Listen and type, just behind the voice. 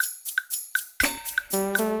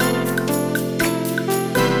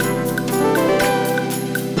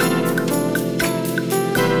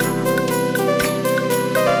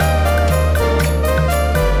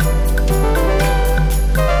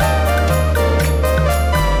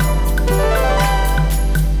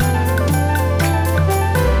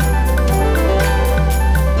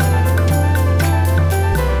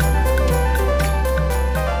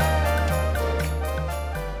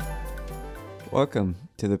Welcome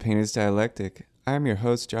to the Painter's Dialectic. I'm your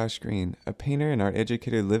host, Josh Green, a painter and art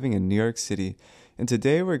educator living in New York City, and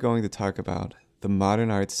today we're going to talk about the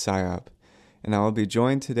modern art PsyOp, and I will be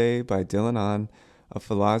joined today by Ngan, a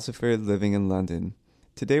philosopher living in London.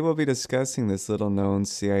 Today we'll be discussing this little-known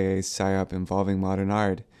CIA PsyOp involving modern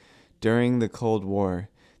art. During the Cold War,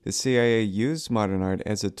 the CIA used modern art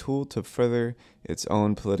as a tool to further its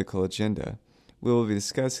own political agenda. We will be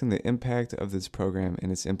discussing the impact of this program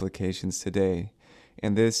and its implications today.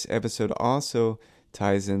 And this episode also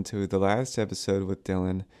ties into the last episode with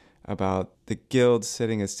Dylan about the guild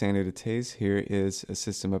setting a standard of taste. Here is a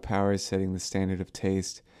system of power setting the standard of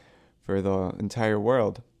taste for the entire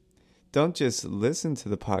world. Don't just listen to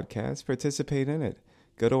the podcast, participate in it.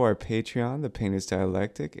 Go to our Patreon, The Painter's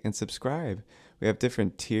Dialectic, and subscribe. We have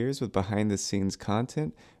different tiers with behind-the-scenes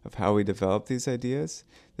content of how we develop these ideas.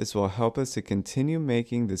 This will help us to continue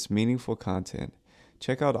making this meaningful content.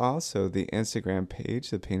 Check out also the Instagram page,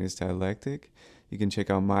 The Painter's Dialectic. You can check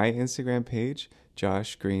out my Instagram page,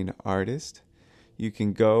 Josh Green Artist. You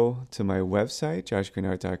can go to my website,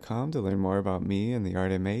 joshgreenart.com, to learn more about me and the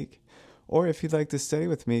art I make. Or if you'd like to study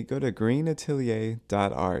with me, go to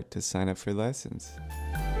greenatelier.art to sign up for lessons.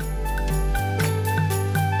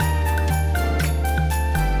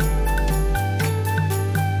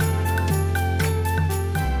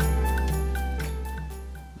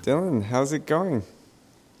 Dylan, how's it going?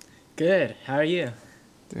 Good. How are you?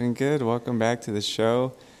 Doing good. Welcome back to the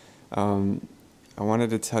show. I wanted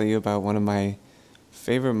to tell you about one of my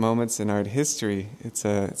favorite moments in art history. It's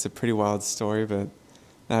a pretty wild story, but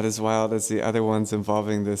not as wild as the other ones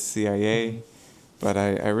involving the CIA. But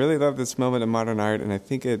I really love this moment in modern art, and I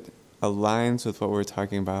think it aligns with what we were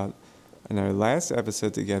talking about in our last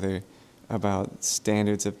episode together about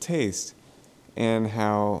standards of taste and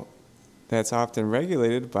how that's often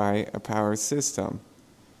regulated by a power system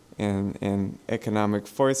and economic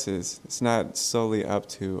forces. It's not solely up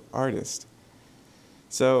to artists.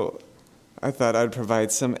 So I thought I'd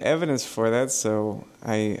provide some evidence for that, so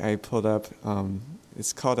I pulled up,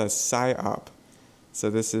 it's called a PsyOp.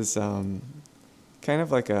 So this is kind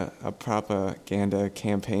of like a propaganda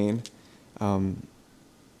campaign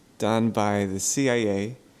done by the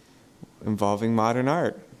CIA involving modern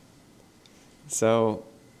art. So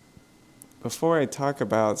before I talk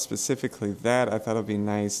about specifically that, I thought it would be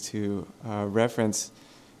nice to reference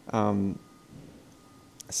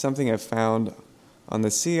something I found on the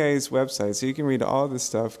CIA's website. So you can read all this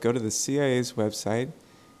stuff. Go to the CIA's website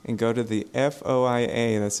and go to the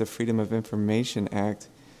FOIA, that's the Freedom of Information Act,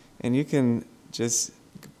 and you can just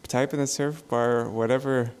type in the search bar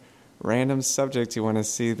whatever random subject you want to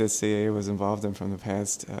see the CIA was involved in from the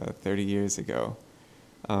past 30 years ago.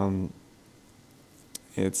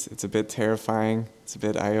 It's a bit terrifying. It's a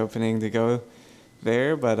bit eye-opening to go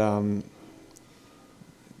there, but I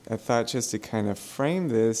thought just to kind of frame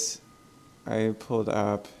this, I pulled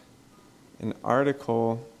up an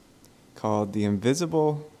article called "The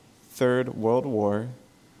Invisible Third World War."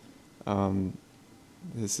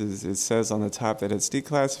 It says on the top that it's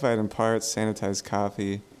declassified in parts, sanitized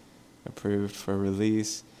copy, approved for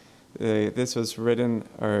release. This was written,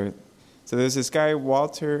 so there's this guy,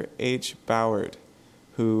 Walter H. Bauer,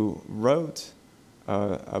 who wrote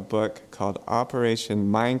a book called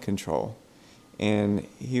Operation Mind Control. And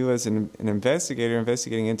he was an investigator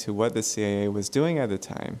investigating into what the CIA was doing at the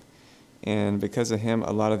time. And because of him,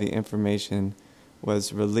 a lot of the information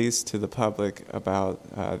was released to the public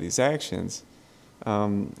about these actions.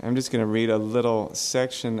 I'm just going to read a little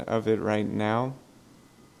section of it right now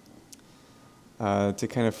to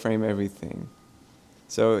kind of frame everything.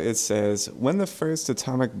 So it says, when the first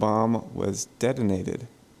atomic bomb was detonated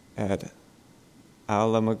at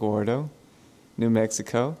Alamogordo, New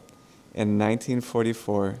Mexico, in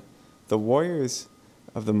 1944, the warriors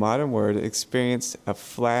of the modern world experienced a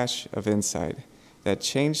flash of insight that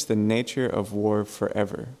changed the nature of war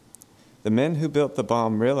forever. The men who built the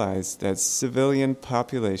bomb realized that civilian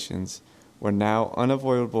populations were now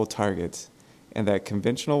unavoidable targets and that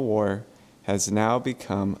conventional war has now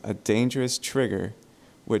become a dangerous trigger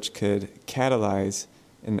which could catalyze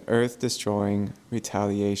an earth-destroying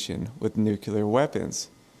retaliation with nuclear weapons.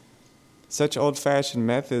 Such old-fashioned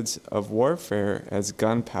methods of warfare as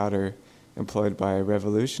gunpowder employed by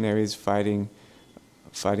revolutionaries fighting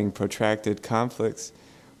protracted conflicts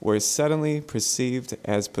were suddenly perceived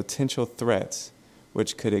as potential threats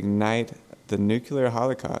which could ignite the nuclear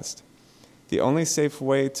holocaust. The only safe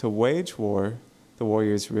way to wage war, the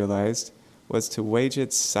warriors realized, was to wage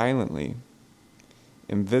it silently.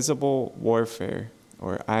 Invisible warfare,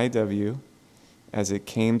 or IW, as it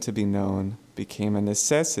came to be known, became a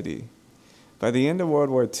necessity. By the end of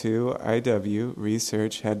World War II, IW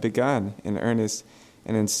research had begun in earnest,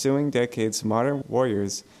 and in ensuing decades, modern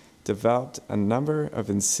warriors developed a number of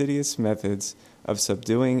insidious methods of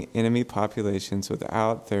subduing enemy populations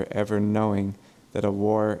without their ever knowing that a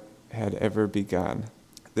war had ever begun.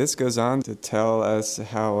 This goes on to tell us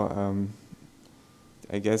how,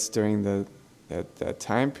 I guess during that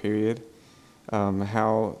time period,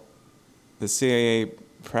 how the CIA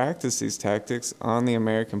practiced these tactics on the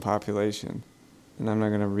American population. And I'm not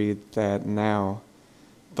going to read that now.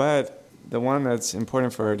 But the one that's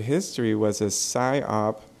important for art history was a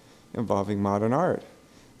PsyOp involving modern art.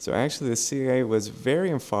 So actually the CIA was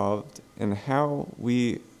very involved in how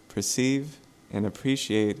we perceive and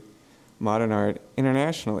appreciate modern art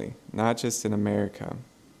internationally, not just in America.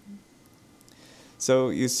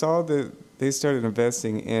 So you saw that they started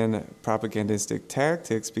investing in propagandistic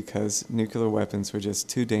tactics because nuclear weapons were just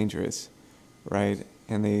too dangerous, right?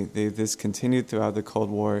 And this continued throughout the Cold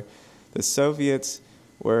War. The Soviets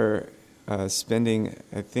were spending,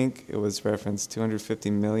 I think it was referenced,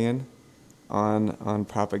 $250 million on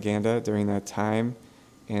propaganda during that time,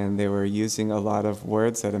 and they were using a lot of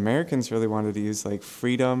words that Americans really wanted to use, like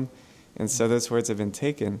freedom, and so those words have been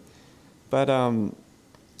taken. But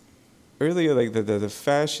earlier, like the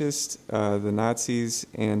fascists, the Nazis,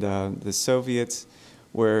 and the Soviets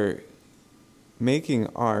were making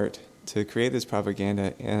art to create this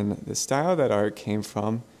propaganda, and the style of that art came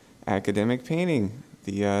from academic painting,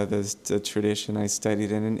 the tradition I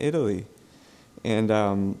studied in Italy. And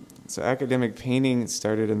so academic painting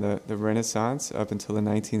started in the Renaissance up until the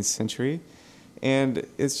 19th century, and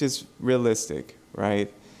it's just realistic,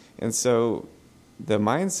 right? And so the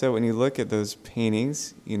mindset, when you look at those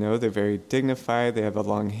paintings, you know, they're very dignified, they have a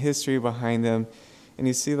long history behind them, and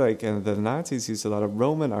you see like the Nazis used a lot of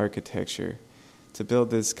Roman architecture to build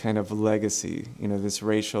this kind of legacy, you know, this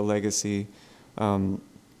racial legacy. But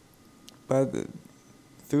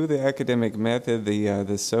through the academic method,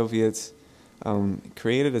 the Soviets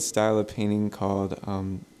created a style of painting called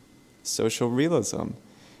social realism,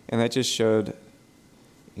 and that just showed,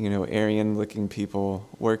 you know, Aryan-looking people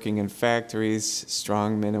working in factories,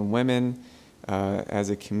 strong men and women as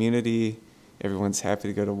a community. Everyone's happy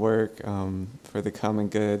to go to work for the common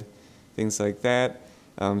good, things like that.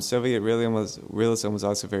 Soviet realism was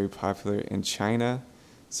also very popular in China,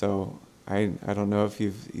 so I don't know if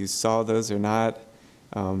you saw those or not.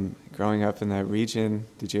 Growing up in that region,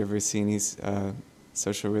 did you ever see any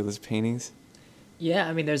social realist paintings? Yeah,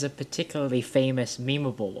 I mean, there's a particularly famous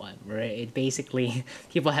memeable one where it basically,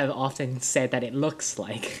 people have often said that it looks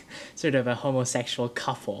like sort of a homosexual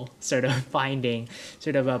couple sort of finding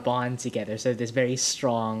sort of a bond together. So this very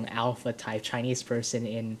strong alpha type Chinese person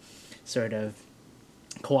in sort of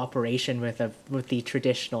cooperation with the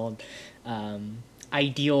traditional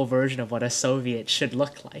ideal version of what a Soviet should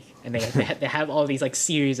look like, and they have all these like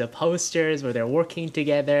series of posters where they're working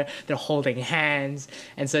together, they're holding hands,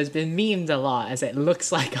 and so it's been memed a lot as it looks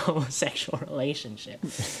like a homosexual relationship.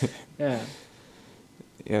 Yeah.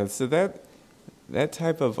 So that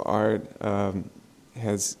type of art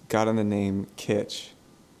has gotten the name kitsch,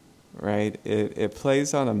 right? It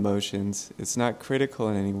plays on emotions. It's not critical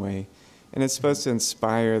in any way, and it's supposed to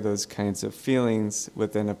inspire those kinds of feelings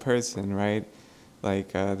within a person, right?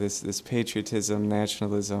 Like this patriotism,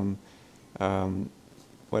 nationalism,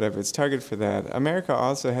 whatever. It's targeted for that. America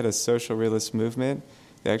also had a social realist movement.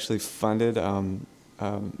 They actually funded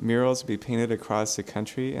murals to be painted across the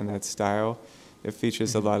country in that style. It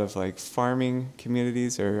features a lot of like farming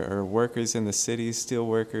communities or workers in the city, steel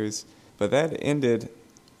workers. But that ended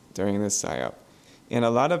during this PsyOp. And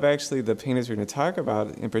a lot of actually the painters we're going to talk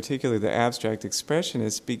about, in particular the abstract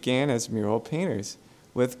expressionists, began as mural painters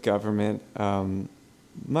with government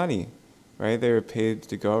money, right? They were paid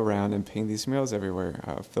to go around and paint these murals everywhere.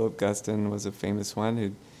 Philip Guston was a famous one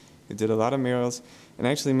who did a lot of murals. And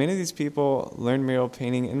actually many of these people learned mural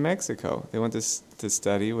painting in Mexico. They went to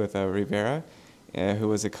study with Rivera, who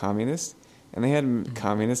was a communist, and they had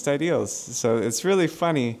communist ideals. So it's really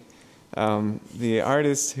funny. The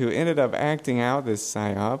artists who ended up acting out this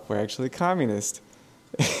PsyOp were actually communist.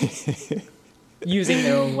 Using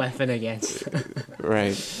their own weapon against.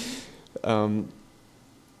 Right. All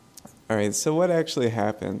right, so what actually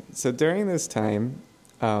happened? So during this time,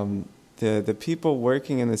 the people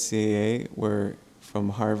working in the CIA were from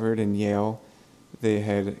Harvard and Yale. They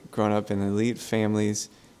had grown up in elite families.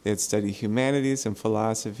 They had studied humanities and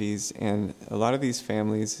philosophies, and a lot of these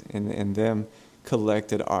families and them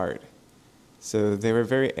collected art. So they were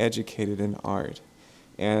very educated in art.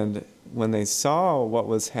 And when they saw what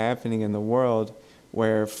was happening in the world,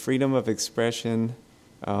 where freedom of expression,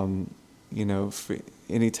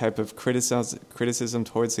 any type of criticism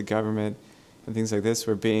towards the government and things like this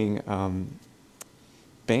were being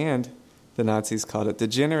banned. The Nazis called it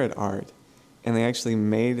degenerate art. And they actually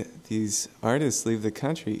made these artists leave the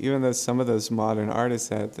country, even though some of those modern artists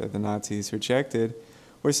that the Nazis rejected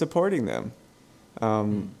were supporting them.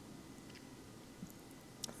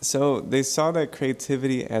 So they saw that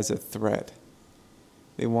creativity as a threat.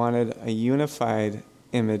 They wanted a unified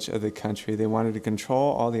image of the country. They wanted to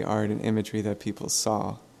control all the art and imagery that people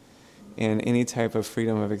saw. And any type of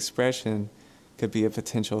freedom of expression could be a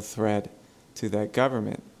potential threat to that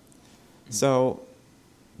government. So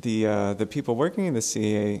the people working in the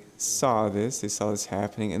CIA saw this. They saw this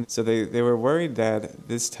happening. And so they were worried that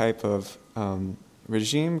this type of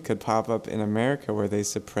regime could pop up in America where they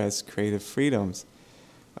suppress creative freedoms.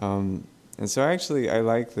 And so actually I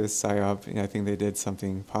like this PsyOp. I think they did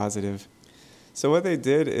something positive. So what they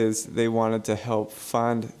did is they wanted to help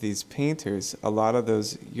fund these painters. A lot of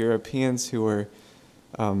those Europeans who were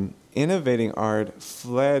innovating art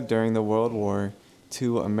fled during the World War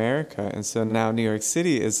to America. And so now New York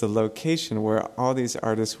City is the location where all these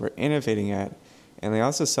artists were innovating at. And they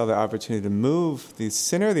also saw the opportunity to move the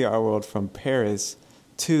center of the art world from Paris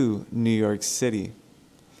to New York City.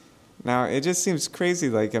 Now, it just seems crazy,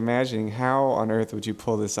 like imagining how on earth would you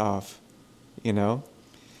pull this off, you know?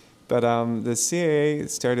 But the CIA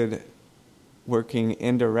started working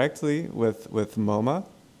indirectly with MoMA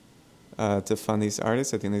to fund these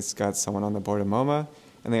artists. I think they got someone on the board of MoMA.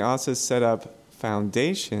 And they also set up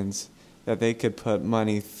foundations that they could put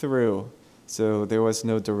money through. So there was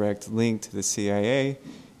no direct link to the CIA.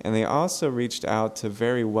 And they also reached out to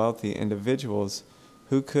very wealthy individuals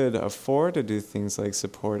who could afford to do things like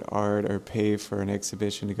support art or pay for an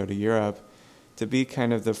exhibition to go to Europe to be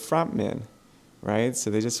kind of the front men, right? So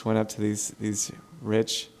they just went up to these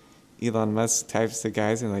rich Elon Musk types of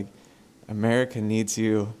guys and like, America needs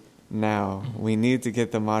you now. We need to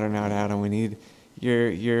get the modern art out, and we need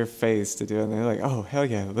your face to do it. And they're like, oh, hell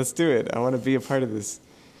yeah, let's do it. I want to be a part of this.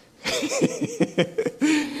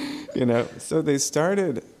 So they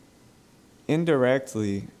started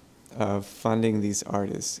indirectly funding these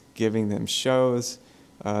artists, giving them shows.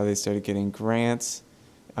 They started getting grants,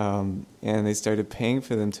 and they started paying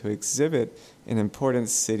for them to exhibit in important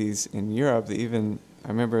cities in Europe. I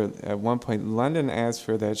remember at one point London asked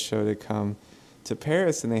for that show to come to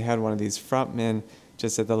Paris, and they had one of these front men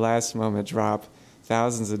just at the last moment drop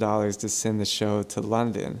thousands of dollars to send the show to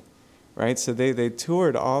London, right? So they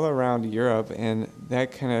toured all around Europe, and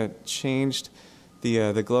that kind of changed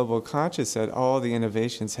the global conscious that all the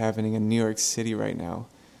innovations happening in New York City right now,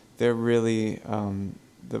 they're really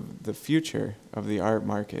the future of the art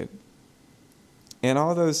market. And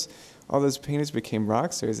all those painters became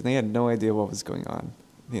rock stars, and they had no idea what was going on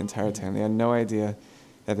the entire time. They had no idea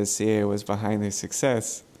that the CIA was behind their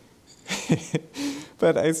success.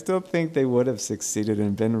 But I still think they would have succeeded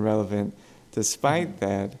and been relevant despite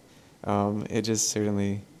that. It just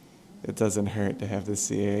certainly, it doesn't hurt to have the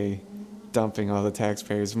CIA dumping all the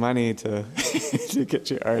taxpayers' money to to get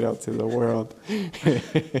your art out to the world.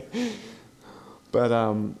 But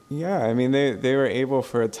I mean, they were able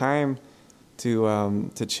for a time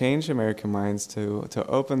to change American minds, to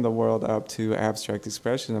open the world up to abstract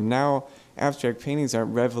expression. And now abstract paintings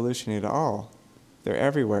aren't revolutionary at all. They're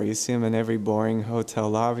everywhere. You see them in every boring hotel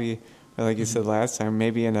lobby, or like you said last time,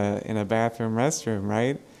 maybe in a bathroom, restroom,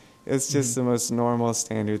 right? It's just the most normal,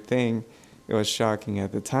 standard thing. It was shocking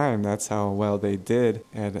at the time. That's how well they did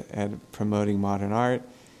at promoting modern art.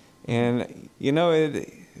 And,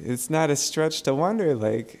 it's not a stretch to wonder,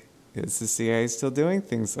 like, is the CIA still doing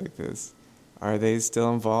things like this? Are they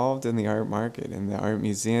still involved in the art market, in the art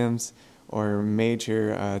museums, or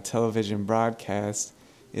major television broadcasts?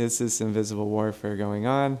 Is this invisible warfare going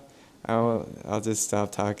on? I'll just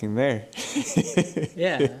stop talking there.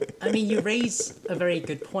 Yeah. I mean, you raise a very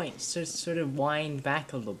good point. So sort of wind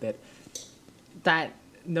back a little bit. That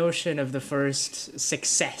notion of the first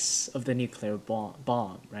success of the nuclear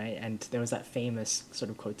bomb, right? And there was that famous sort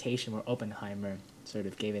of quotation where Oppenheimer sort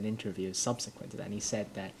of gave an interview subsequent to that, and he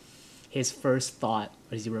said that his first thought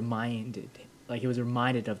was he was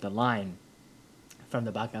reminded of the line from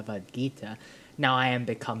the Bhagavad Gita, now I am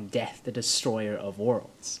become death, the destroyer of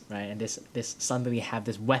worlds, right? And this suddenly we have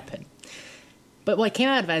this weapon. But what came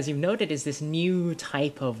out of it, as you've noted, is this new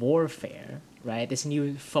type of warfare, right? This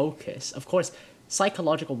new focus. Of course,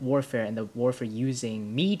 psychological warfare and the warfare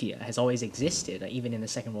using media has always existed. Even in the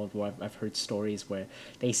Second World War, I've heard stories where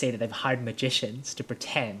they say that they've hired magicians to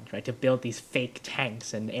pretend, right, to build these fake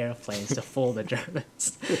tanks and airplanes to fool the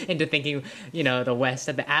Germans into thinking, the West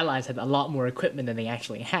and the Allies had a lot more equipment than they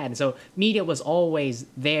actually had. And so media was always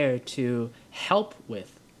there to help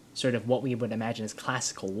with sort of what we would imagine as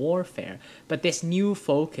classical warfare. But this new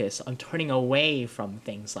focus on turning away from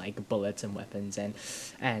things like bullets and weapons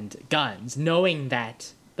and guns, knowing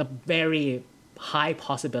that the very high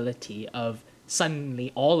possibility of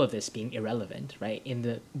suddenly all of this being irrelevant, right? In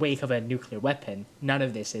the wake of a nuclear weapon, none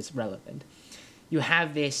of this is relevant. You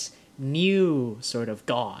have this new sort of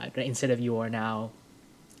God, right? Instead of you are now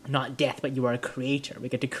not death, but you are a creator. We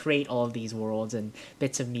get to create all of these worlds and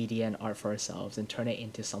bits of media and art for ourselves and turn it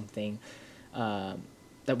into something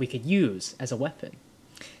that we could use as a weapon.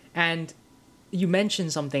 And you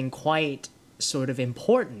mentioned something quite sort of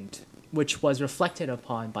important, which was reflected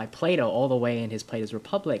upon by Plato all the way in his Plato's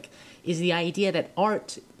Republic, is the idea that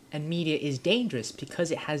art and media is dangerous because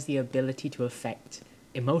it has the ability to affect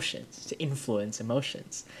emotions, to influence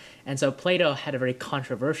emotions. And so Plato had a very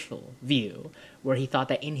controversial view where he thought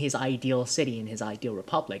that in his ideal city, in his ideal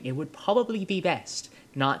republic, it would probably be best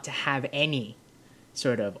not to have any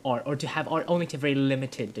sort of art, or to have art only to a very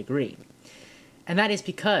limited degree. And that is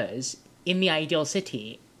because in the ideal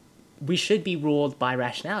city, we should be ruled by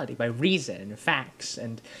rationality, by reason and facts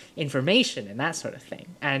and information and that sort of thing.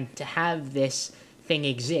 And to have this thing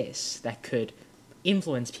exist that could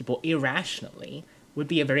influence people irrationally would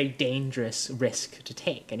be a very dangerous risk to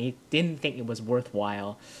take, and he didn't think it was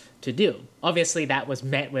worthwhile to do. Obviously, that was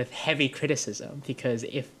met with heavy criticism, because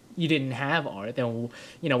if you didn't have art, then,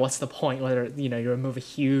 what's the point whether, you remove a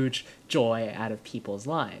huge joy out of people's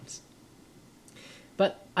lives?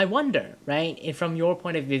 But I wonder, right, if from your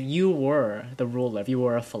point of view, if you were the ruler, if you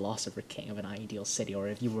were a philosopher king of an ideal city, or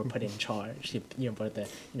if you were put in charge, were the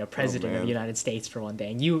president of the United States for one day,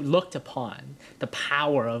 and you looked upon the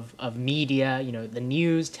power of media, the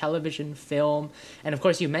news, television, film, and of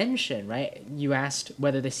course you mentioned, right, you asked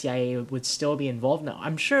whether the CIA would still be involved now.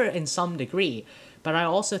 I'm sure in some degree, but I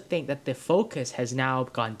also think that the focus has now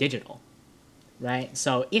gone digital. Right?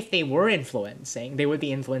 So if they were influencing, they would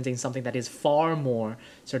be influencing something that is far more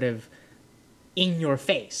sort of in your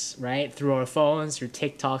face, right? Through our phones, through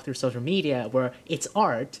TikTok, through social media, where it's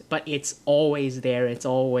art, but it's always there, it's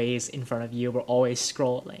always in front of you, we're always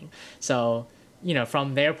scrolling. So,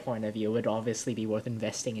 from their point of view, it would obviously be worth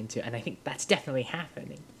investing into, and I think that's definitely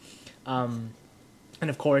happening. And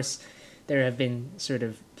of course, there have been sort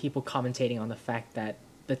of people commentating on the fact that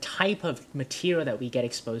the type of material that we get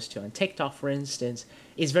exposed to on TikTok, for instance,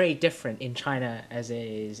 is very different in China as it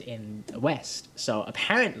is in the West. So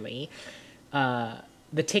apparently,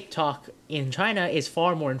 the TikTok in China is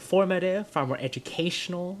far more informative, far more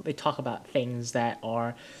educational. They talk about things that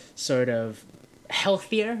are sort of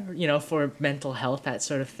healthier, for mental health, that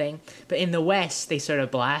sort of thing. But in the West, they sort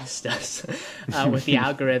of blast us with the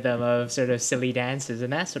algorithm of sort of silly dances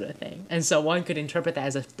and that sort of thing. And so one could interpret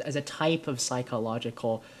that as a type of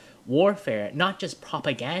psychological warfare, not just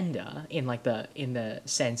propaganda in the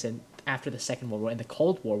sense and after the Second World War, in the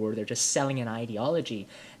Cold War, where they're just selling an ideology.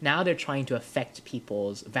 Now they're trying to affect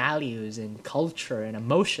people's values and culture and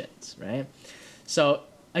emotions, right? So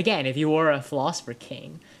again, if you were a philosopher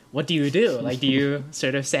king, what do you do? Do you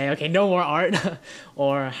sort of say, okay, no more art?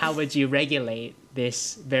 Or how would you regulate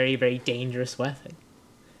this very, very dangerous weapon?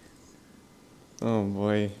 Oh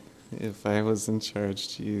boy, if I was in charge,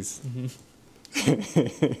 jeez.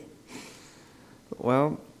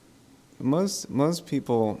 Well, most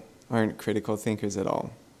people aren't critical thinkers at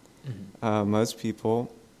all. Most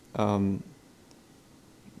people don't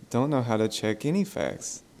know how to check any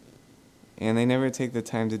facts, and they never take the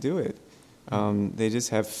time to do it. They just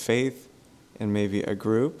have faith in maybe a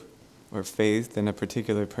group or faith in a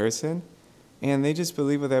particular person, and they just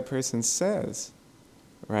believe what that person says,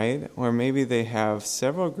 right? Or maybe they have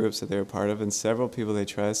several groups that they're a part of and several people they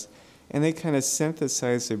trust, and they kind of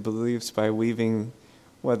synthesize their beliefs by weaving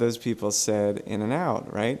what those people said in and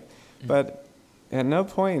out, right? But at no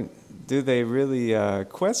point do they really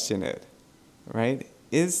question it, right?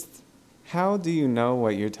 How do you know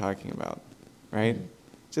what you're talking about, right?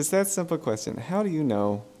 Just that simple question. How do you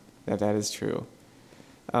know that that is true?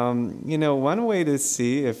 One way to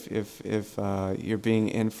see if you're being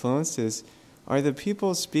influenced is, are the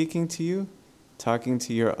people speaking to you talking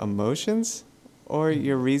to your emotions or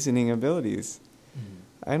your reasoning abilities?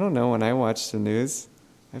 I don't know. When I watch the news,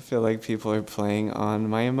 I feel like people are playing on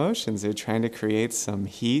my emotions. They're trying to create some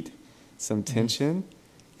heat, some tension,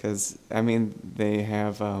 because, they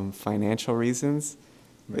have financial reasons.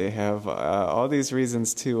 They have all these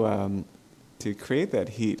reasons to create that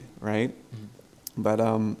heat, right? But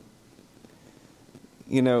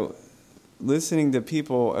you know, listening to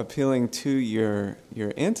people appealing to your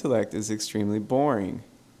intellect is extremely boring,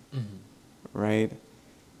 right?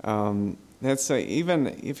 That's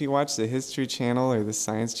even if you watch the History Channel or the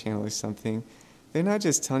Science Channel or something, they're not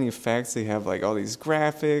just telling you facts. They have like all these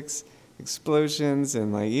graphics, explosions,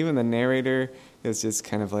 and like even the narrator is just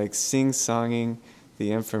kind of like sing-songing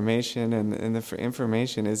the information, and the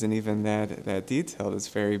information isn't even that detailed. It's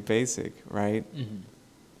very basic, right?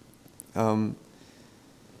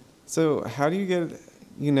 So how do you get,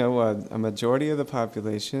 a majority of the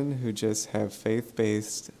population who just have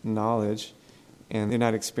faith-based knowledge, and they're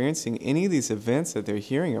not experiencing any of these events that they're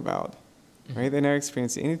hearing about, right? They're not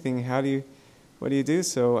experiencing anything. What do you do?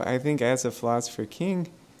 So I think as a philosopher king,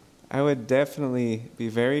 I would definitely be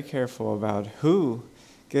very careful about who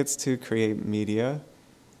gets to create media.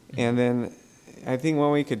 And then I think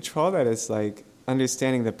when we control that is like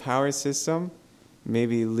understanding the power system,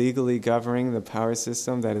 maybe legally governing the power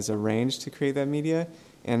system that is arranged to create that media,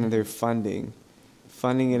 and their funding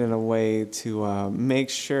it in a way to make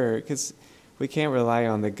sure, because we can't rely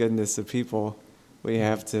on the goodness of people. We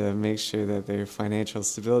have to make sure that their financial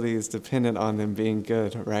stability is dependent on them being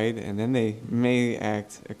good, right? And then they may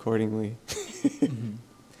act accordingly.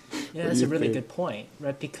 Yeah, that's a really good point,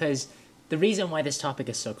 right? Because the reason why this topic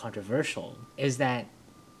is so controversial is that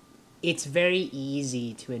it's very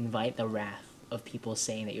easy to invite the wrath of people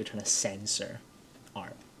saying that you're trying to censor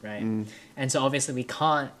art, right? And so obviously we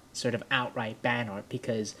can't sort of outright ban art,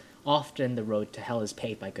 because often the road to hell is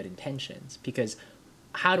paved by good intentions. Because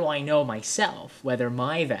how do I know myself whether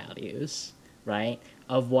my values, right,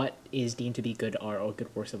 of what is deemed to be good art or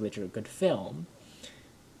good works of literature or good film,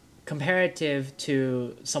 comparative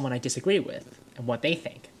to someone I disagree with and what they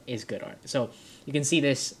think is good art? So you can see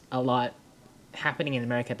this a lot happening in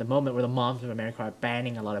America at the moment, where the moms of America are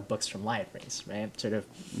banning a lot of books from libraries, right? Sort of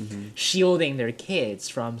shielding their kids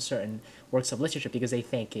from certain works of literature because they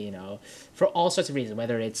think, for all sorts of reasons,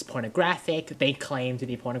 whether it's pornographic, they claim to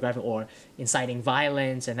be pornographic, or inciting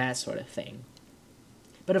violence and that sort of thing.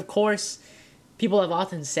 But of course, people have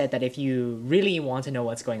often said that if you really want to know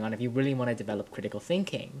what's going on, if you really want to develop critical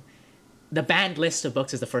thinking, the banned list of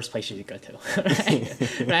books is the first place you should go to,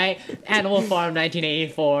 right? Right? Animal Farm,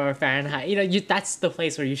 1984, Fahrenheit. That's the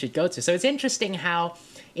place where you should go to. So it's interesting how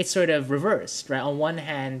it's sort of reversed, right? On one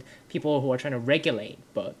hand, people who are trying to regulate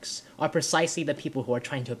books are precisely the people who are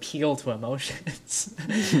trying to appeal to emotions,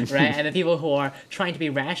 right? And the people who are trying to be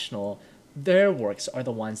rational, their works are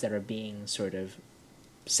the ones that are being sort of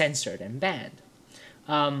censored and banned.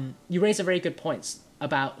 You raise a very good point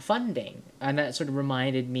about funding, and that sort of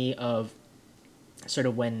reminded me of sort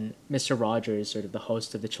of when Mr. Rogers, sort of the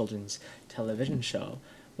host of the children's television show,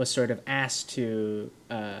 was sort of asked to,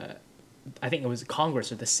 I think it was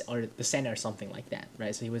Congress or the Senate or something like that,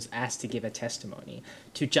 right? So he was asked to give a testimony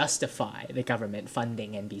to justify the government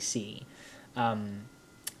funding NBC.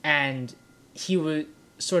 And he would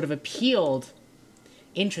sort of appealed,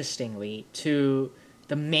 interestingly, to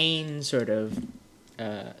the main sort of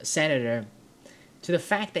senator, to the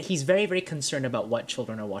fact that he's very, very concerned about what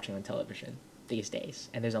children are watching on television these days.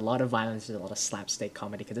 And there's a lot of violence, there's a lot of slapstick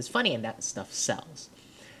comedy because it's funny and that stuff sells.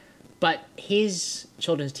 But his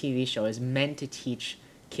children's TV show is meant to teach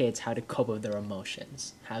kids how to cope with their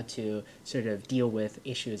emotions, how to sort of deal with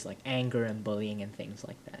issues like anger and bullying and things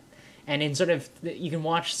like that. And in sort of, you can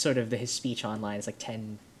watch sort of his speech online, it's like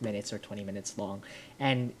 10 minutes or 20 minutes long.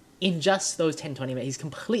 And in just those 10, 20 minutes, he's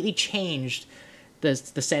completely changed the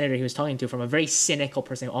senator he was talking to from a very cynical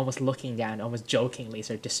person, almost looking down, almost jokingly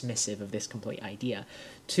sort of dismissive of this complete idea,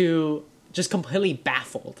 to just completely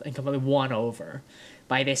baffled and completely won over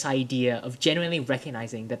by this idea of genuinely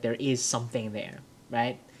recognizing that there is something there,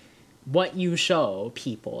 right? What you show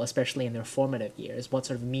people, especially in their formative years, what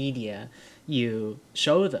sort of media you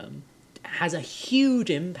show them, has a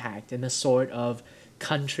huge impact in the sort of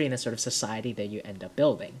country and the sort of society that you end up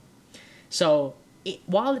building. So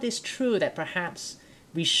while it is true that perhaps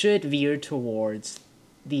we should veer towards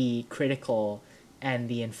the critical and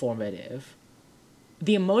the informative,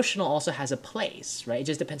 the emotional also has a place, right? It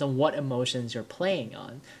just depends on what emotions you're playing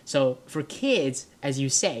on. So for kids, as you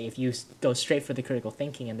say, if you go straight for the critical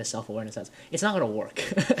thinking and the self-awareness, it's not going to work.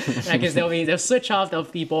 Right? Because they'll switch off, they'll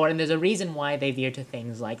be bored, and there's a reason why they veer to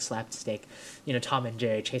things like slapstick, Tom and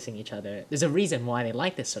Jerry chasing each other. There's a reason why they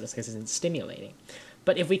like this sort of, because it's stimulating.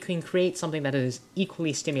 But if we can create something that is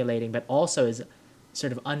equally stimulating, but also is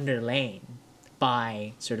sort of underlain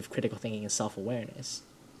by sort of critical thinking and self-awareness,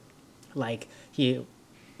 like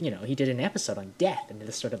he did an episode on death, and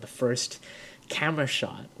the sort of the first camera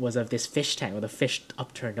shot was of this fish tank with a fish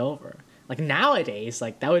upturned over. Like nowadays,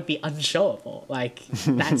 like that would be unshowable. Like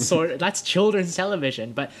that's children's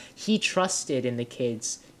television. But he trusted in the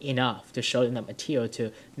kids enough to show them that material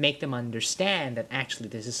to make them understand that actually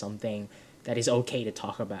this is something that is okay to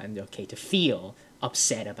talk about and okay to feel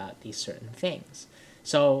upset about these certain things.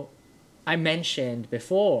 So I mentioned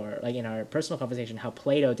before, like in our personal conversation, how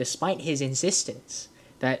Plato, despite his insistence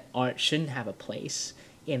that art shouldn't have a place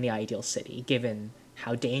in the ideal city, given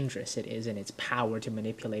how dangerous it is in its power to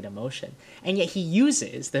manipulate emotion, and yet he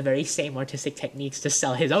uses the very same artistic techniques to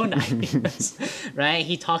sell his own ideas, right?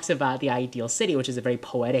 He talks about the ideal city, which is a very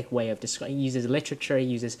poetic way of describing. He uses literature, he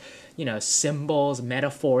uses, symbols,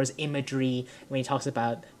 metaphors, imagery. When he talks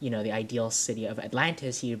about, the ideal city of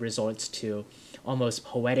Atlantis, he resorts to almost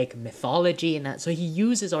poetic mythology and that. So he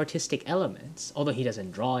uses artistic elements, although he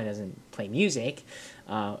doesn't draw, he doesn't play music.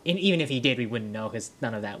 And even if he did, we wouldn't know because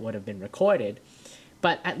none of that would have been recorded.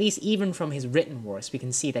 But at least even from his written works, we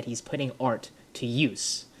can see that he's putting art to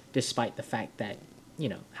use, despite the fact that,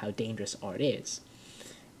 how dangerous art is.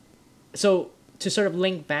 So to sort of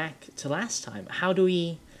link back to last time, how do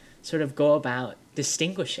we sort of go about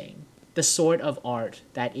distinguishing the sort of art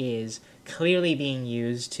that is clearly being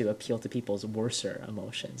used to appeal to people's worser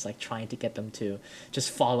emotions, like trying to get them to just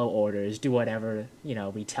follow orders, do whatever,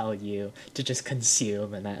 we tell you, to just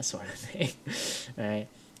consume and that sort of thing, right?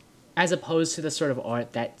 As opposed to the sort of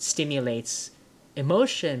art that stimulates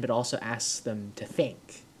emotion but also asks them to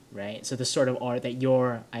think, right? So the sort of art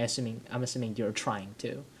that I'm assuming you're trying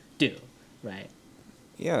to do, right?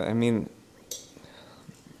 Yeah, I mean,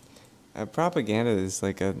 propaganda is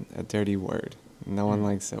like a dirty word. No one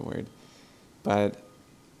likes that word. But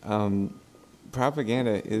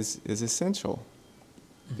propaganda is essential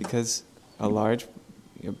because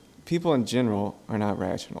people in general are not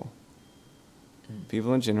rational.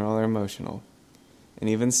 People in general are emotional. And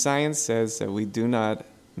even science says that we do not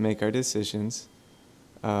make our decisions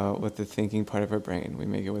with the thinking part of our brain. We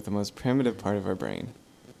make it with the most primitive part of our brain,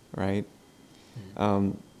 right?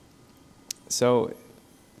 So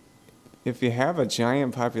if you have a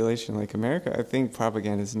giant population like America, I think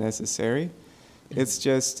propaganda is necessary. It's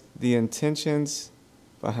just the intentions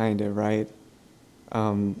behind it, right?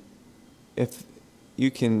 If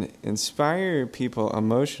you can inspire people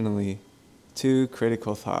emotionally to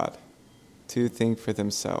critical thought, to think for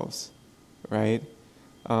themselves, right?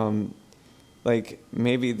 Like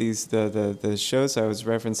maybe the shows I was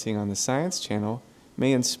referencing on the Science Channel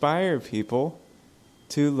may inspire people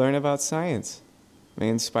to learn about science, may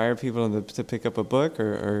inspire people to pick up a book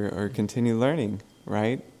or continue learning,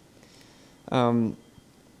 right?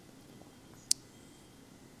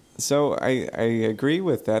 So I agree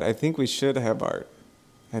with that. I think we should have art.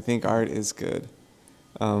 I think art is good.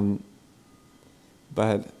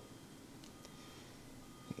 But,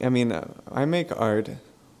 I mean, I make art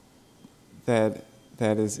that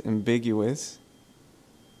is ambiguous,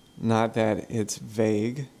 not that it's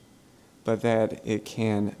vague, but that it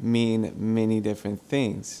can mean many different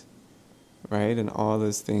things, right? And all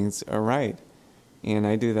those things are right. And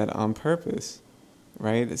I do that on purpose,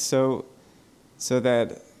 right? So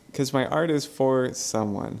that, because my art is for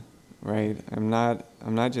someone, right? I'm not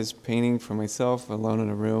just painting for myself alone in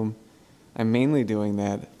a room. I'm mainly doing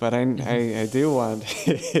that, but I do want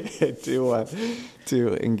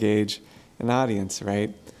to engage an audience,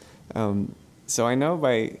 right? So I know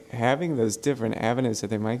by having those different avenues that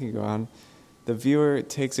they might go on, the viewer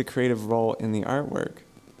takes a creative role in the artwork.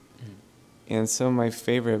 And some of my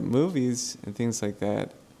favorite movies and things like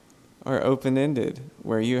that are open-ended,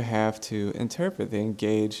 where you have to interpret. They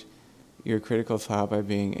engage your critical thought by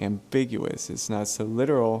being ambiguous. It's not so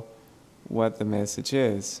literal what the message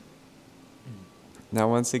is. Now,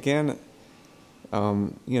 once again, not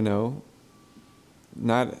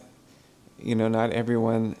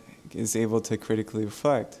everyone is able to critically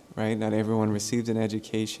reflect, right? Not everyone received an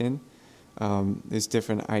education. There's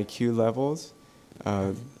different IQ levels.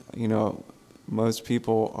 Most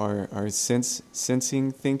people are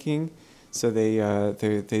sensing thinking, so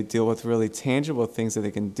they deal with really tangible things that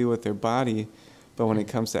they can do with their body. But when it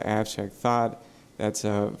comes to abstract thought, that's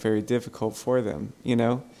very difficult for them.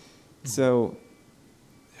 So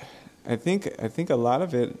I think a lot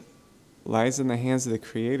of it lies in the hands of the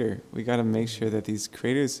creator. We got to make sure that these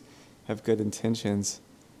creators have good intentions.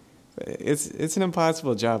 It's an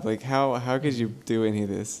impossible job. Like how could you do any of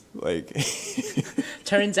this? Like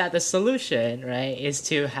turns out the solution, right, is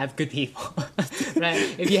to have good people.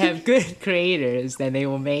 Right? If you have good creators, then they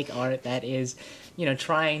will make art that is,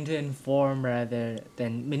 trying to inform rather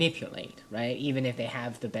than manipulate, right? Even if they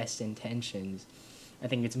have the best intentions. I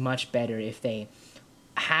think it's much better if they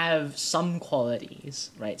have some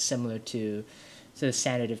qualities, right, similar to the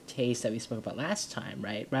standard of taste that we spoke about last time,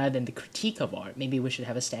 right? Rather than the critique of art, maybe we should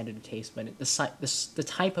have a standard of taste, but the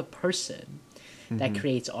type of person that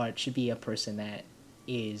creates art should be a person that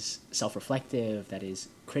is self-reflective, that is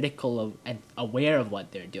critical of and aware of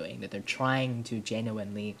what they're doing, that they're trying to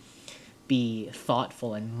genuinely be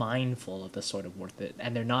thoughtful and mindful of the sort of work that,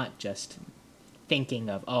 and they're not just thinking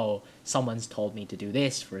of, oh, someone's told me to do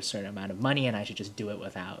this for a certain amount of money and I should just do it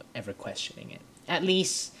without ever questioning it. At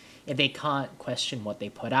least if they can't question what they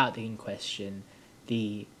put out, they can question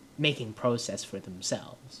the making process for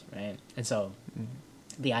themselves, right? And so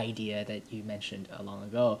the idea that you mentioned long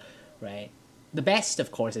ago, right? The best,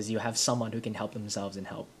 of course, is you have someone who can help themselves and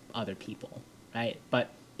help other people, right? But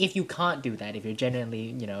if you can't do that, if you're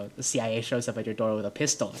genuinely, the CIA shows up at your door with a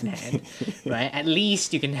pistol in hand, right? At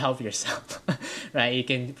least you can help yourself, right? You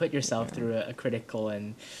can put yourself through a critical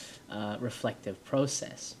and reflective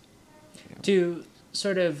process. Yeah. To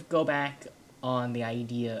sort of go back on the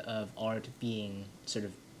idea of art being sort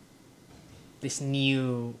of this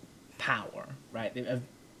new power, right? Of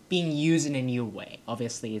being used in a new way.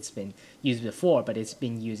 Obviously, it's been used before, but it's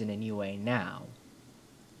been used in a new way now.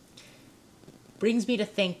 Brings me to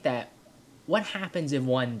think that what happens if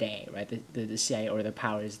one day, right, the CIA or the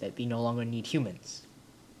powers that they no longer need humans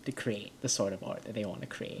to create the sort of art that they want to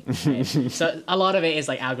create, right? So a lot of it is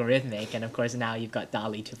like algorithmic, and of course now you've got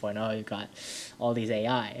DALL-E 2.0, you've got all these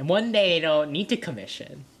AI, and one day they don't need to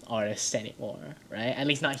commission artists anymore, right? At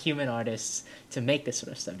least not human artists to make this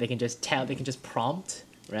sort of stuff. They can just prompt,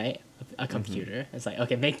 right, a computer. It's like,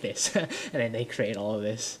 okay, make this, and then they create all of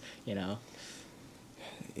this,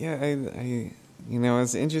 Yeah, I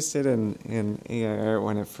was interested in AI art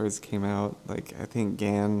when it first came out. Like, I think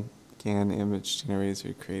Ngan image generators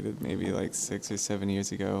were created maybe like 6 or 7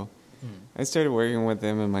 years ago. I started working with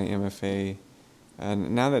them in my MFA,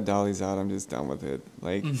 and now that DALL-E's out, I'm just done with it.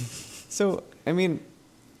 Like, so, I mean,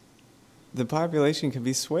 the population can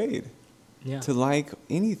be swayed to like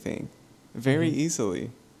anything very easily,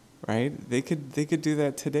 right? They could do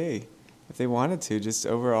that today if they wanted to. Just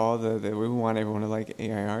overall, we want everyone to like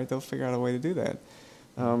AI art. They'll figure out a way to do that,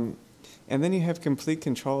 and then you have complete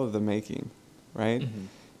control of the making, right?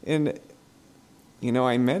 And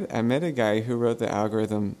I met a guy who wrote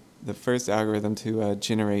the first algorithm to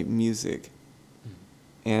generate music,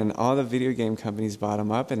 and all the video game companies bought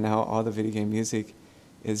him up, and now all the video game music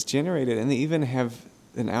is generated, and they even have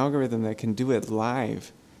an algorithm that can do it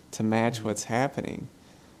live to match what's happening.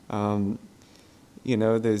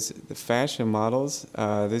 There's the fashion models.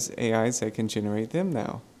 There's AIs that can generate them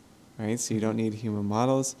now, right? So you don't need human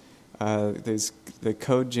models. There's the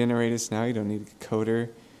code generators now. You don't need a coder.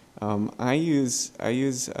 I use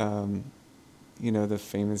the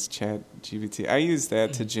famous Chat GPT. I use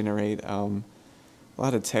that to generate a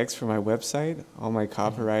lot of text for my website. All my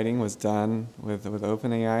copywriting was done with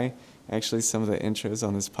OpenAI. Actually, some of the intros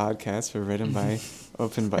on this podcast were written by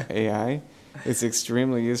OpenAI. It's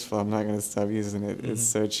extremely useful. I'm not going to stop using it. It's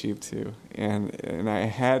so cheap too. And I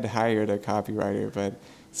had hired a copywriter, but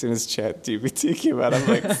as soon as ChatGPT came out, I'm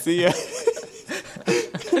like, see ya.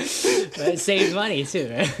 But it saves money too,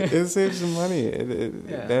 right? It saves some money.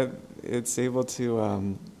 It's able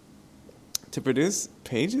to produce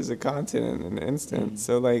pages of content in an instant.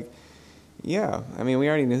 So we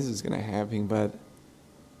already knew this was going to happen, but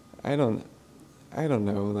I don't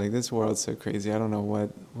know. Like, this world's so crazy. I don't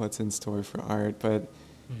know what's in store for art. But,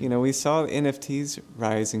 we saw NFTs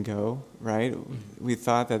rise and go, right? We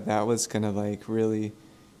thought that was going to, really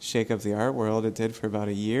shake up the art world. It did for about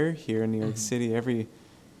a year here in New York City.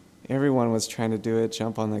 Everyone was trying to do it,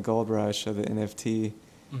 jump on the gold rush of the NFT.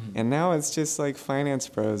 And now it's just like finance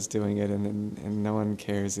bros doing it, and no one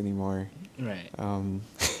cares anymore. Right.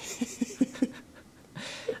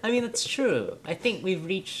 I mean, that's true. I think we've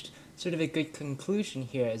reached sort of a good conclusion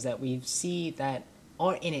here, is that we see that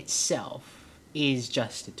art in itself is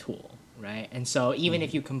just a tool, right? And so even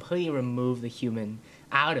if you completely remove the human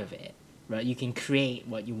out of it, right, you can create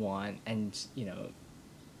what you want. And,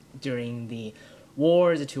 during the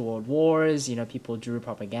wars, the two world wars, people drew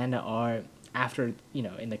propaganda art. After,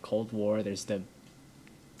 in the Cold War, there's the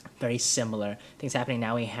very similar things happening.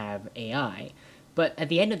 Now we have AI. But at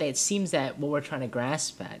the end of the day, it seems that what we're trying to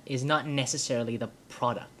grasp at is not necessarily the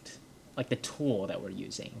product, like the tool that we're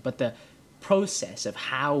using, but the process of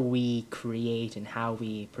how we create and how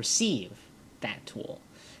we perceive that tool.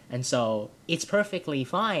 And so it's perfectly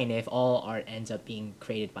fine if all art ends up being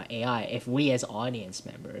created by AI, if we as audience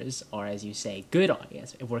members are, as you say, good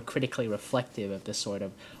audience, if we're critically reflective of the sort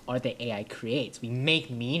of art that AI creates. We make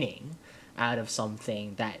meaning out of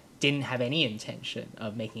something that didn't have any intention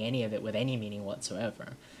of making any of it with any meaning whatsoever,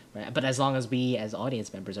 right? But as long as we as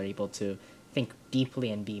audience members are able to think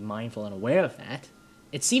deeply and be mindful and aware of that,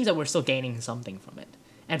 it seems that we're still gaining something from it.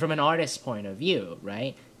 And from an artist's point of view,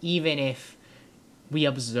 right, even if we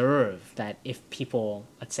observe that if people,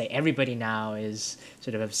 let's say everybody now is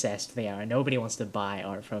sort of obsessed with AR, nobody wants to buy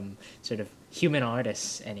art from sort of human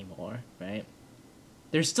artists anymore, right?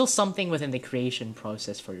 There's still something within the creation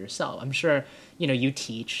process for yourself. I'm sure, you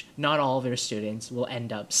teach, not all of your students will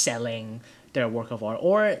end up selling their work of art,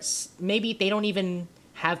 or maybe they don't even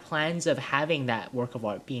have plans of having that work of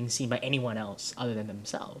art being seen by anyone else other than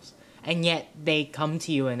themselves. And yet they come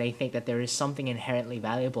to you and they think that there is something inherently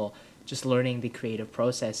valuable just learning the creative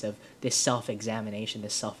process of this self-examination,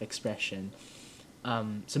 this self-expression.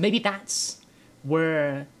 So maybe that's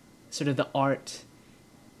where sort of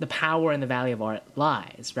the power and the value of art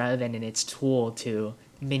lies, rather than in its tool to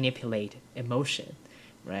manipulate emotion,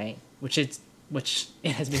 right? Which it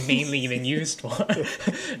has been mainly even used for,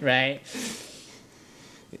 right?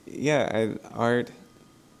 Yeah, art,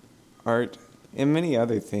 and many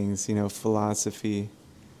other things, philosophy,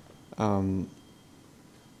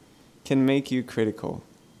 can make you critical,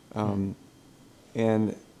 and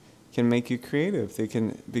can make you creative.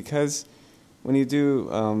 Because when you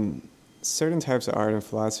do certain types of art and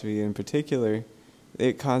philosophy in particular,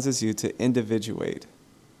 it causes you to individuate,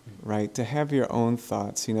 right? To have your own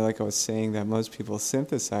thoughts. Like I was saying, that most people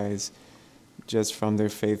synthesize just from their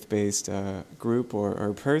faith-based group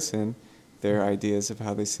or person, their ideas of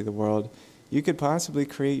how they see the world. You could possibly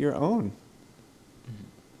create your own.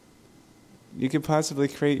 You could possibly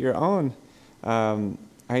create your own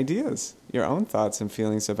ideas, your own thoughts and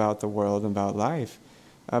feelings about the world and about life,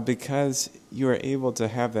 because you are able to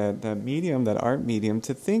have that medium, that art medium,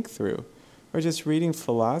 to think through. Or just reading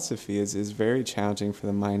philosophy is very challenging for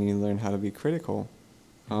the mind, and you learn how to be critical.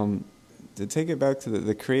 To take it back to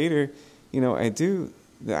the creator,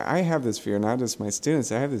 I have this fear, not just my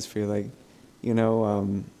students, I have this fear, like,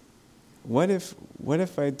 what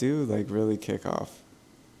if I do, like, really kick off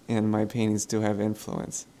and my paintings do have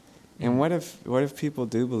influence? And what if people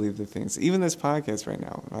do believe the things? Even this podcast right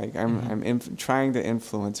now, like I'm trying to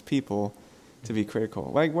influence people to be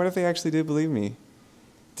critical. Like, what if they actually do believe me?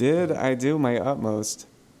 Did I do my utmost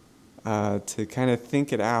to kind of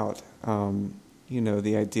think it out?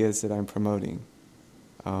 The ideas that I'm promoting.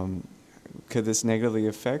 Could this negatively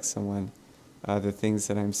affect someone? The things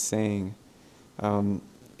that I'm saying, and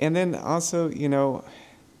then also, you're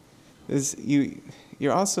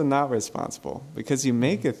also not responsible, because you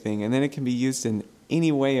make a thing and then it can be used in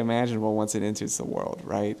any way imaginable once it enters the world,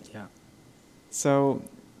 right? Yeah. So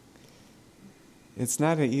it's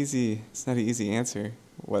not an easy answer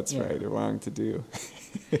what's right or wrong to do.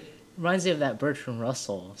 Reminds me of that Bertrand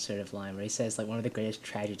Russell sort of line where he says, like, one of the greatest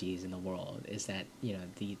tragedies in the world is that,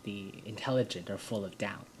 the intelligent are full of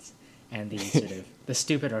doubts, and the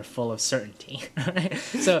stupid are full of certainty. Right?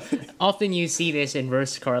 So often you see this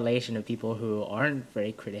inverse correlation of people who aren't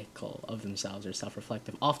very critical of themselves or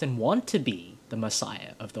self-reflective often want to be the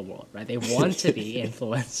messiah of the world, right? They want to be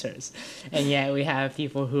influencers. And yet we have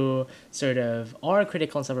people who sort of are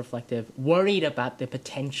critical and self-reflective, worried about the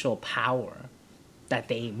potential power that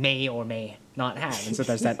they may or may not have. And so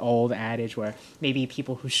there's that old adage where maybe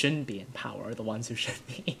people who shouldn't be in power are the ones who should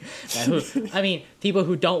be. Right? People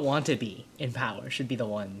who don't want to be in power should be the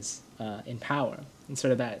ones in power. And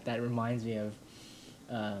sort of that reminds me of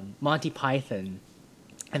Monty Python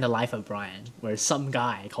and the Life of Brian, where some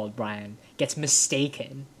guy called Brian gets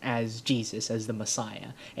mistaken as Jesus, as the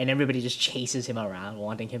Messiah, and everybody just chases him around,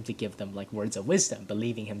 wanting him to give them, like, words of wisdom,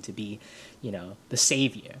 believing him to be, the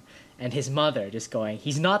savior. And his mother just going,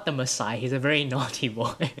 he's not the Messiah, he's a very naughty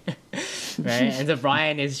boy. Right? And so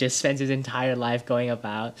Brian spends his entire life going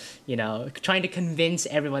about, trying to convince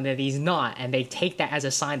everyone that he's not, and they take that as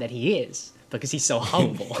a sign that he is, because he's so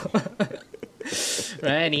humble.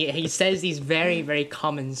 Right? And he says these very, very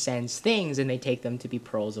common sense things, and they take them to be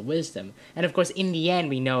pearls of wisdom. And of course, in the end,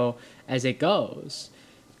 we know as it goes,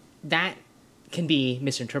 that can be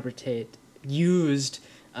misinterpreted, used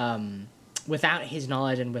without his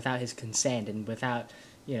knowledge and without his consent and without,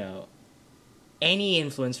 any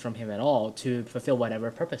influence from him at all to fulfill whatever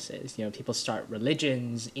purposes. People start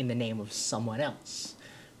religions in the name of someone else,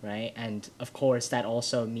 right? And of course, that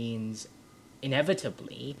also means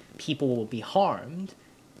inevitably people will be harmed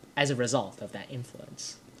as a result of that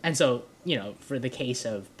influence. And so, for the case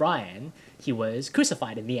of Brian, he was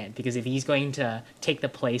crucified in the end, because if he's going to take the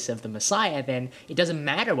place of the Messiah, then it doesn't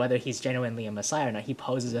matter whether he's genuinely a Messiah or not. He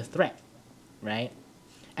poses a threat, right?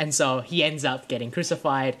 And so he ends up getting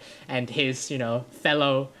crucified, and his,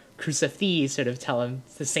 fellow crucifix sort of tell him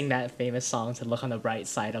to sing that famous song to look on the bright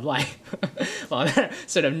side of life. Well, they're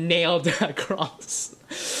sort of nailed to a cross.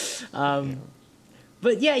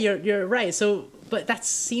 But yeah, you're right. So, but that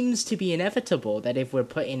seems to be inevitable, that if we're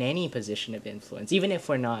put in any position of influence, even if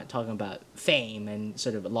we're not talking about fame and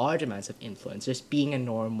sort of large amounts of influence, just being a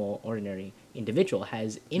normal, ordinary individual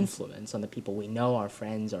has influence on the people we know, our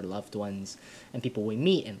friends, our loved ones, and people we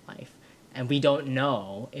meet in life. And we don't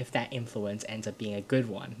know if that influence ends up being a good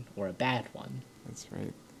one or a bad one. That's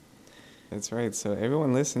right. That's right. So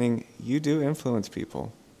everyone listening, you do influence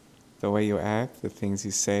people. The way you act, the things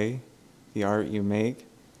you say, the art you make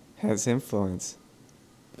has influence.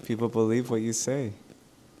 People believe what you say.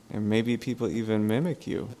 And maybe people even mimic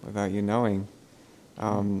you without you knowing.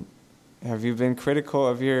 Have you been critical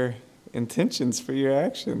of your intentions for your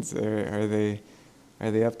actions? Or are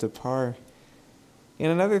they up to par?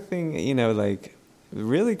 And another thing, like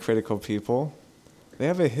really critical people, they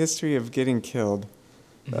have a history of getting killed.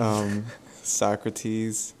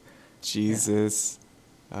 Socrates, Jesus,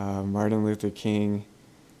 Martin Luther King,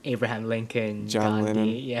 Abraham Lincoln, John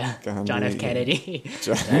Gandhi, Lennon, Gandhi, John F. Kennedy.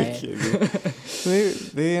 John F. Kennedy.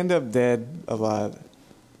 They end up dead a lot.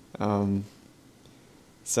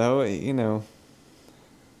 So, if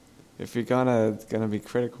you're gonna be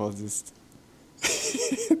critical, just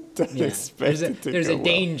don't expect it to There's go a well.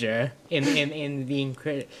 danger in being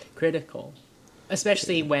critical,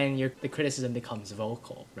 especially when the criticism becomes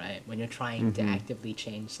vocal, right? When you're trying to actively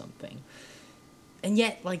change something. And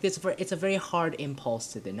yet, it's a very hard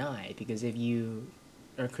impulse to deny, because if you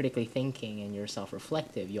are critically thinking and you're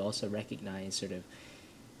self-reflective, you also recognize sort of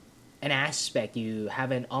an aspect you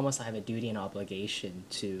almost have a duty and obligation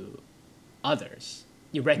to others.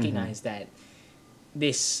 You recognize that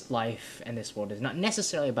this life and this world is not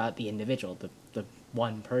necessarily about the individual, the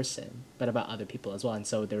one person, but about other people as well. And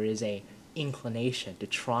so there is a inclination to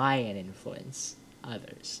try and influence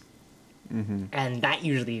others. And that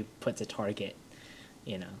usually puts a target,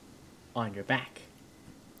 on your back.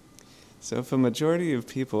 So if a majority of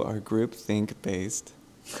people are groupthink-based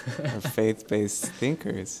or faith-based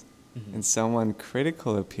thinkers, and someone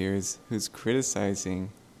critical appears who's criticizing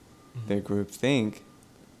their groupthink,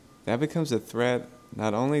 that becomes a threat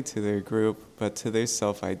not only to their group, but to their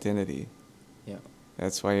self-identity. Yeah.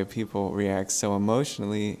 That's why people react so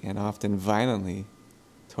emotionally and often violently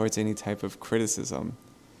towards any type of criticism.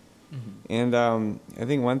 And I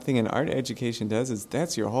think one thing an art education does is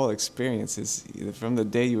that's your whole experience. Is from the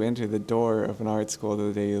day you enter the door of an art school to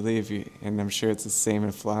the day you leave, and I'm sure it's the same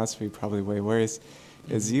in philosophy, probably way worse,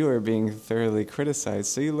 is you are being thoroughly criticized.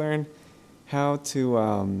 So you learn how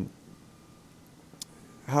to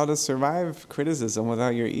survive criticism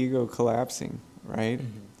without your ego collapsing, right?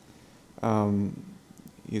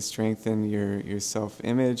 You strengthen your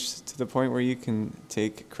self-image to the point where you can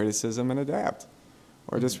take criticism and adapt.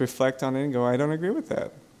 Or just reflect on it and go, I don't agree with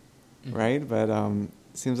that, right? But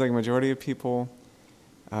it seems like a majority of people,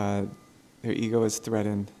 their ego is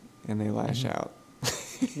threatened and they lash out.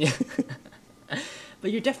 Yeah.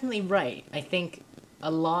 But you're definitely right. I think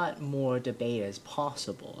a lot more debate is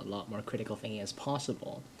possible, a lot more critical thinking is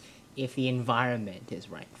possible if the environment is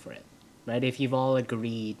right for it, right? If you've all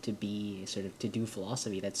agreed to do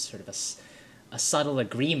philosophy, that's sort of a subtle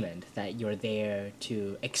agreement that you're there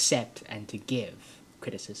to accept and to give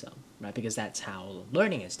criticism, right? Because that's how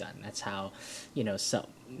learning is done. That's how,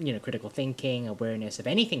 critical thinking, awareness of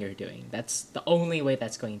anything you're doing, that's the only way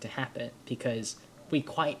that's going to happen, because we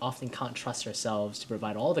quite often can't trust ourselves to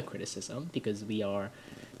provide all the criticism, because we are,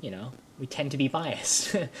 we tend to be biased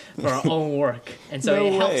for our own work. And so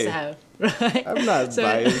it helps to have, right? I'm not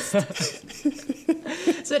biased.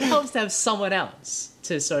 So it helps to have someone else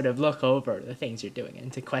to sort of look over the things you're doing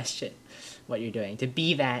and to question what you're doing, to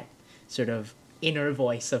be that sort of inner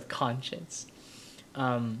voice of conscience.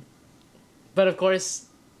 But of course,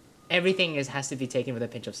 everything has to be taken with a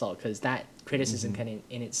pinch of salt, because that criticism can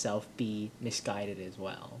in itself be misguided as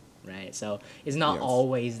well, right? So it's not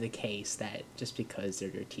always the case that just because they're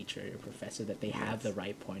your teacher or your professor that they have the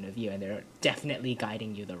right point of view and they're definitely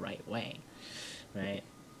guiding you the right way, right?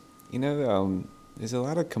 There's a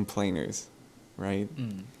lot of complainers, right?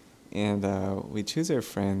 And we choose our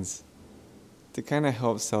friends to kind of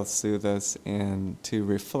help self-soothe us and to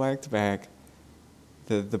reflect back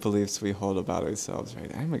the beliefs we hold about ourselves, right?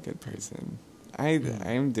 I'm a good person.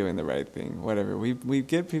 I'm doing the right thing, whatever. We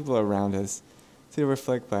get people around us to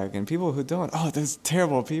reflect back, and people who don't, there's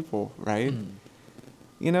terrible people, right?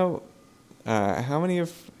 How many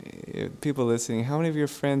of people listening, how many of your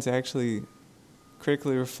friends actually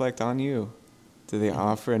critically reflect on you? Do they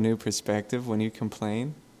offer a new perspective when you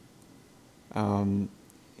complain?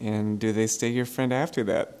 And do they stay your friend after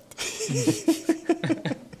that?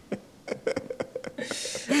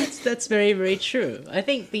 That's very, very true. I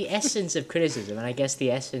think the essence of criticism, and I guess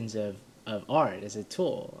the essence of art as a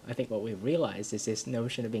tool, I think what we've realized is this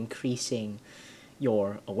notion of increasing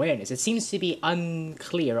your awareness. It seems to be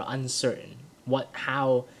unclear, uncertain,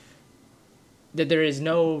 that there is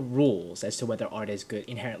no rules as to whether art is good,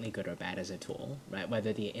 inherently good or bad as a tool, right?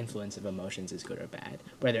 Whether the influence of emotions is good or bad,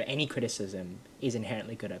 whether any criticism is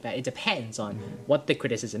inherently good or bad. It depends on what the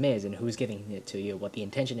criticism is and who's giving it to you, what the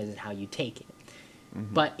intention is and how you take it.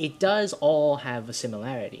 Mm-hmm. But it does all have a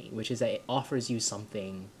similarity, which is that it offers you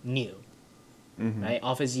something new, right? It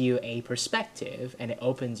offers you a perspective and it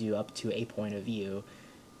opens you up to a point of view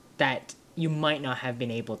that you might not have been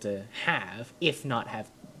able to have if not have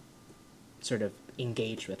sort of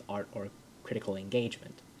engaged with art or critical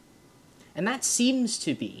engagement. And that seems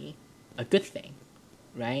to be a good thing,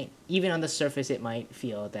 right? Even on the surface, it might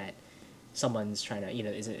feel that someone's trying to,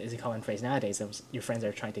 is a common phrase nowadays, your friends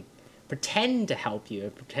are trying to pretend to help you, or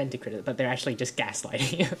pretend to criticize, but they're actually just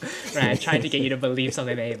gaslighting you, right? Trying to get you to believe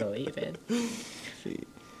something they believe in.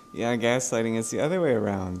 Yeah, gaslighting is the other way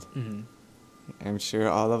around. Mm-hmm. I'm sure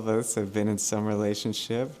all of us have been in some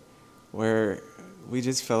relationship where we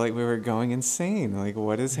just felt like we were going insane. Like,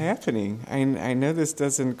 what is happening? I know this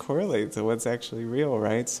doesn't correlate to what's actually real,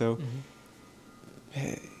 right? So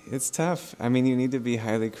it's tough. I mean, you need to be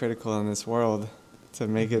highly critical in this world to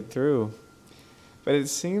make it through. But it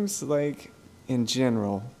seems like, in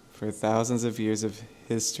general, for thousands of years of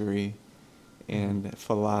history and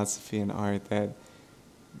philosophy and art, that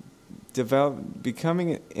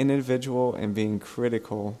becoming an individual and being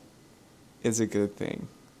critical is a good thing.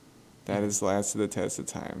 That has lasted the test of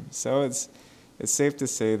time. So it's safe to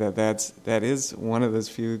say that is one of those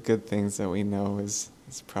few good things that we know is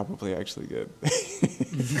probably actually good.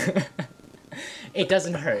 It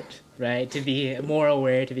doesn't hurt, right? To be more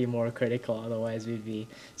aware, to be more critical. Otherwise, we'd be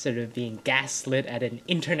sort of being gaslit at an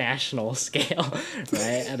international scale,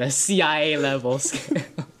 right? At a CIA level scale.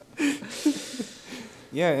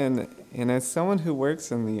 Yeah, and as someone who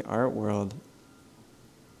works in the art world,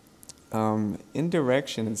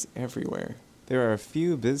 indirection is everywhere. There are a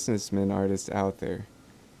few businessmen artists out there,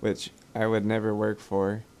 which I would never work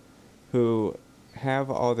for, who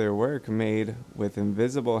have all their work made with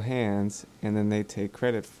invisible hands, and then they take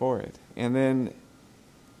credit for it. And then,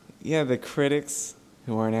 the critics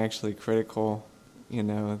who aren't actually critical,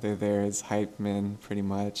 they're there as hype men pretty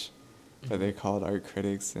much, but they're called art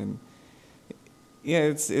critics. And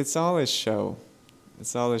it's all a show.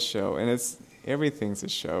 It's all a show, and everything's a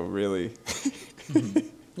show, really.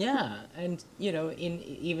 Yeah, and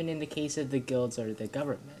even in the case of the guilds or the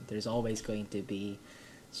government, there's always going to be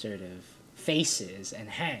sort of faces and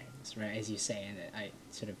hands, right? As you say, and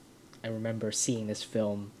I remember seeing this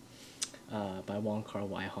film by Wong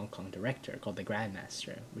Kar-wai, a Hong Kong director, called The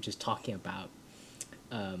Grandmaster, which is talking about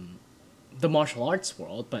the martial arts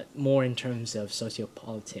world, but more in terms of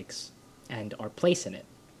sociopolitics and our place in it.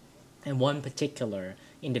 And one particular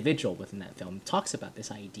individual within that film talks about this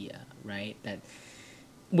idea, right? That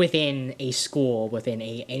within a school, within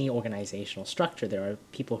any organizational structure, there are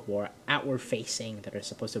people who are outward-facing that are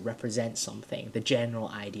supposed to represent something, the general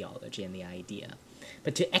ideology and the idea.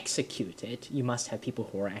 But to execute it, you must have people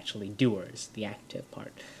who are actually doers, the active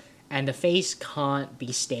part. And the face can't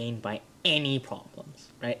be stained by any problems,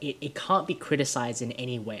 right? It can't be criticized in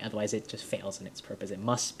any way, otherwise it just fails in its purpose. It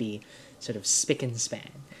must be sort of spick and span.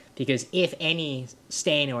 Because if any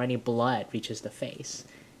stain or any blood reaches the face,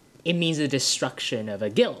 it means the destruction of a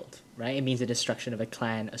guild, right? It means the destruction of a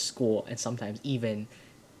clan, a school, and sometimes even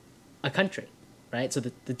a country, right? So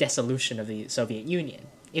the dissolution of the Soviet Union.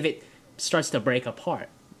 If it starts to break apart,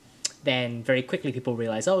 then very quickly people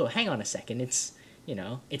realize, oh, hang on a second, it's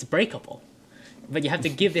breakable. But you have to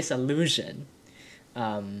give this illusion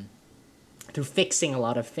through fixing a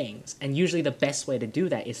lot of things. And usually the best way to do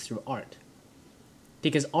that is through art.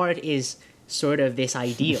 Because art is sort of this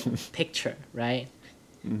ideal picture, right?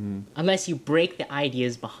 Mm-hmm. Unless you break the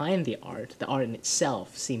ideas behind the art in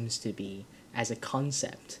itself seems to be, as a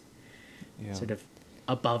concept, sort of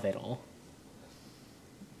above it all.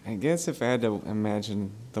 I guess if I had to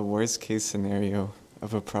imagine the worst case scenario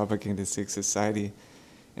of a propagandistic society,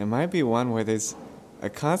 it might be one where there's a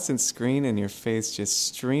constant screen in your face just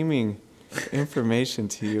streaming information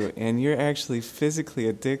to you, and you're actually physically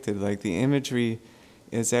addicted. Like, the imagery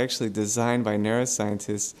is actually designed by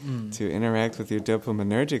neuroscientists to interact with your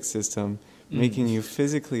dopaminergic system, making you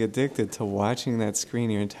physically addicted to watching that screen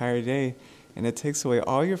your entire day. And it takes away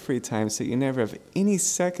all your free time, so you never have any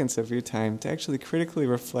seconds of your time to actually critically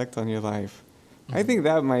reflect on your life. I think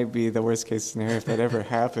that might be the worst case scenario if that ever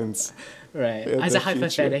happens. Right. in As the a future.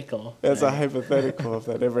 hypothetical. As a right. hypothetical, if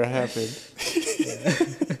that ever happened.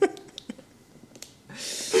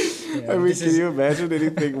 Yeah, I mean, this can is- you imagine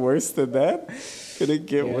anything worse than that? Could it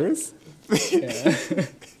get Yeah. worse? Yeah.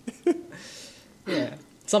 Yeah.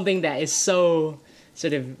 Something that is so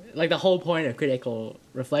sort of like the whole point of critical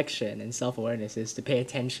reflection and self-awareness is to pay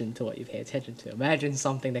attention to what you pay attention to. Imagine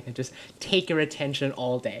something that can just take your attention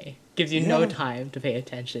all day. Gives you no Yeah. time to pay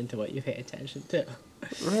attention to what you pay attention to.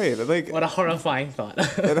 Right. Like, What a horrifying thought.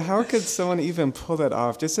 and how could someone even pull that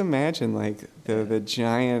off? Just imagine, like, the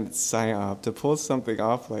giant PsyOp to pull something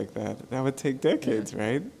off like that. That would take decades,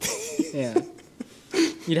 right? Yeah.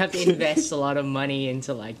 You'd have to invest a lot of money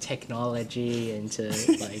into like technology, into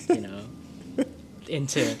like,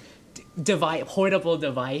 into portable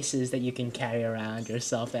devices that you can carry around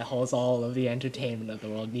yourself that holds all of the entertainment of the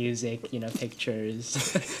world, music, pictures,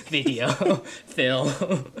 video, film.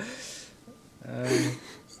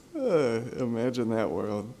 Imagine that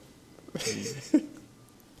world.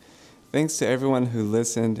 Thanks to everyone who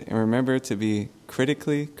listened, and remember to be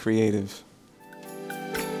critically creative.